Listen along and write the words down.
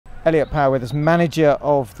Elliot Powell with us, manager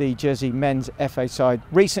of the Guernsey men's FA side,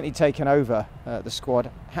 recently taken over the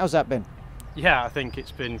squad. How's that been? Yeah, I think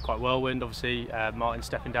it's been quite whirlwind. Obviously, Martin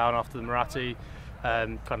stepping down after the Marathi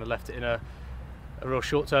kind of left it in a real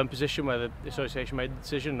short-term position where the association made the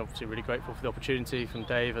decision. Obviously, really grateful for the opportunity from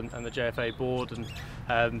Dave and the JFA board.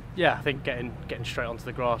 And yeah, I think getting straight onto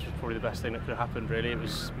the grass was probably the best thing that could have happened. Really, we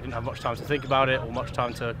didn't have much time to think about it or much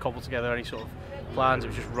time to cobble together any sort of plans. It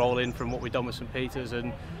was just roll in from what we'd done with St Peter's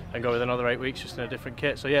and go with another 8 weeks just in a different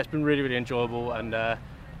kit. So yeah, it's been really enjoyable and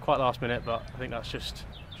quite last minute, but I think that's just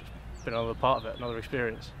been another part of it, another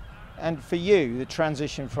experience. And for you, the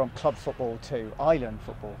transition from club football to island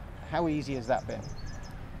football, how easy has that been?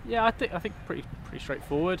 Yeah, I think pretty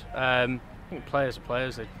straightforward. I think players are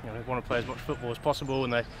players. They want to play as much football as possible,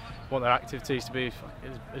 and they want their activities to be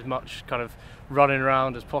as much kind of running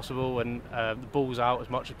around as possible and the ball's out as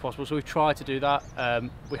much as possible. So we've tried to do that.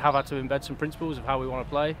 We have had to embed some principles of how we want to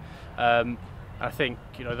play. I think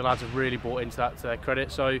the lads have really bought into that to their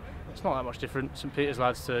credit. So it's not that much different. St Peter's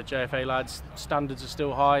lads to JFA lads, standards are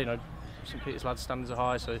still high. St Peter's lads' standards are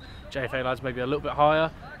high, so JFA lads maybe a little bit higher.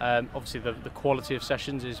 Obviously, the quality of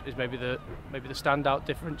sessions is maybe the standout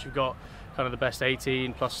difference. You've got kind of the best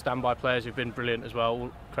 18 plus standby players who've been brilliant as well.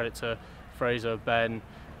 All credit to Fraser, Ben,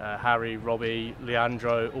 Harry, Robbie,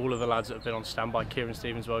 Leandro, all of the lads that have been on standby. Kieran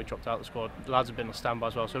Stevens as well, who dropped out of the squad. The lads have been on standby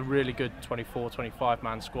as well, so a really good 24, 25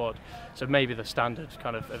 man squad. So maybe the standard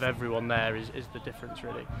kind of everyone there is the difference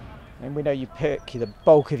really. And we know the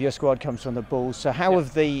bulk of your squad comes from the Bulls, so how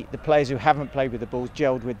have the players who haven't played with the Bulls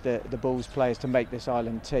gelled with the Bulls players to make this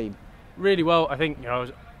island team? Really well. I think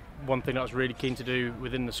one thing that I was really keen to do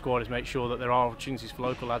within the squad is make sure that there are opportunities for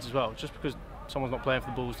local lads as well. Just because someone's not playing for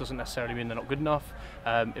the Bulls doesn't necessarily mean they're not good enough.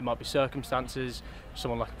 It might be circumstances.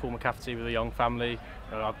 Someone like Paul McCafferty with a young family,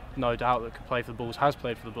 I've no doubt that could play for the Bulls, has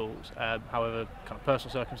played for the Bulls. However, kind of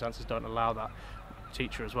personal circumstances don't allow that.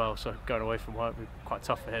 Teacher as well, so going away from work would be quite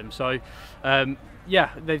tough for him. So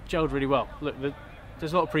yeah, they've gelled really well. Look,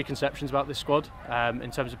 there's a lot of preconceptions about this squad in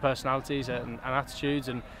terms of personalities and attitudes,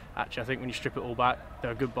 and actually I think when you strip it all back,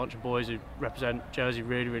 they're a good bunch of boys who represent Jersey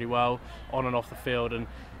really well on and off the field. And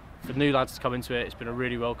for new lads to come into it, it's been a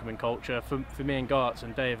really welcoming culture. For me and Gartz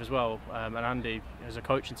and Dave as well, and Andy as a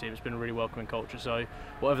coaching team, it's been a really welcoming culture. So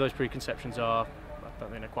whatever those preconceptions are, I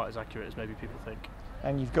don't think they're quite as accurate as maybe people think.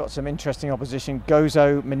 And you've got some interesting opposition,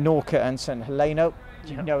 Gozo, Menorca and St Helena.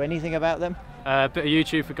 Do you know anything about them? A bit of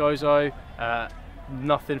YouTube for Gozo,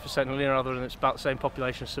 nothing for St Helena other than it's about the same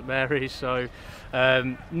population as St Mary's, so not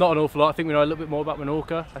an awful lot. I think we know a little bit more about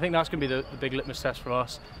Menorca. I think that's going to be the big litmus test for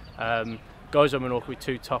us. Gozo and Menorca will be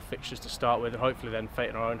two tough fixtures to start with, and hopefully then fate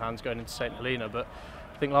in our own hands going into St Helena. But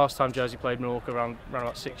I think last time Jersey played Menorca around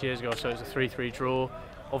about 6 years ago, so it was a 3-3 draw.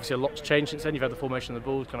 Obviously a lot's changed since then. You've had the formation of the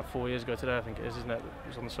Bulls kind of 4 years ago today, I think it is, isn't it? It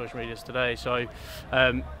was on the social medias today. So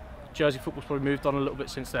Jersey football's probably moved on a little bit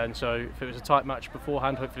since then. So if it was a tight match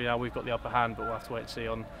beforehand, hopefully now we've got the upper hand, but we'll have to wait and see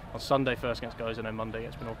on Sunday first against Gozo and then Monday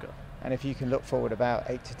against Menorca. And if you can look forward about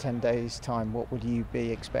 8 to 10 days time, what would you be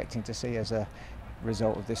expecting to see as a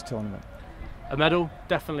result of this tournament? A medal,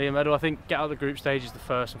 definitely a medal. I think get out of the group stage is the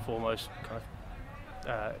first and foremost kind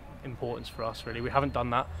of importance for us really. We haven't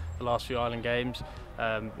done that the last few island games.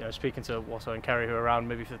 Speaking to Watto and Kerry who were around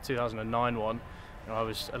maybe for the 2009 one, I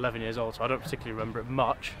was 11 years old, so I don't particularly remember it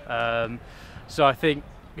much. So I think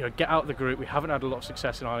get out of the group. We haven't had a lot of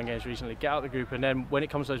success in island games recently. Get out of the group, and then when it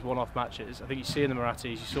comes to those one-off matches, I think you see in the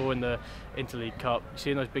Marathis, you saw in the Interleague Cup, you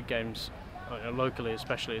see in those big games, locally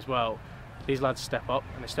especially as well. These lads step up,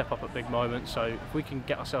 and they step up at big moments. So if we can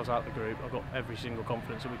get ourselves out of the group, I've got every single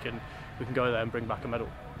confidence that we can go there and bring back a medal.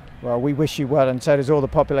 Well, we wish you well, and so does all the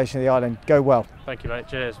population of the island. Go well. Thank you, mate.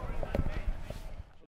 Cheers.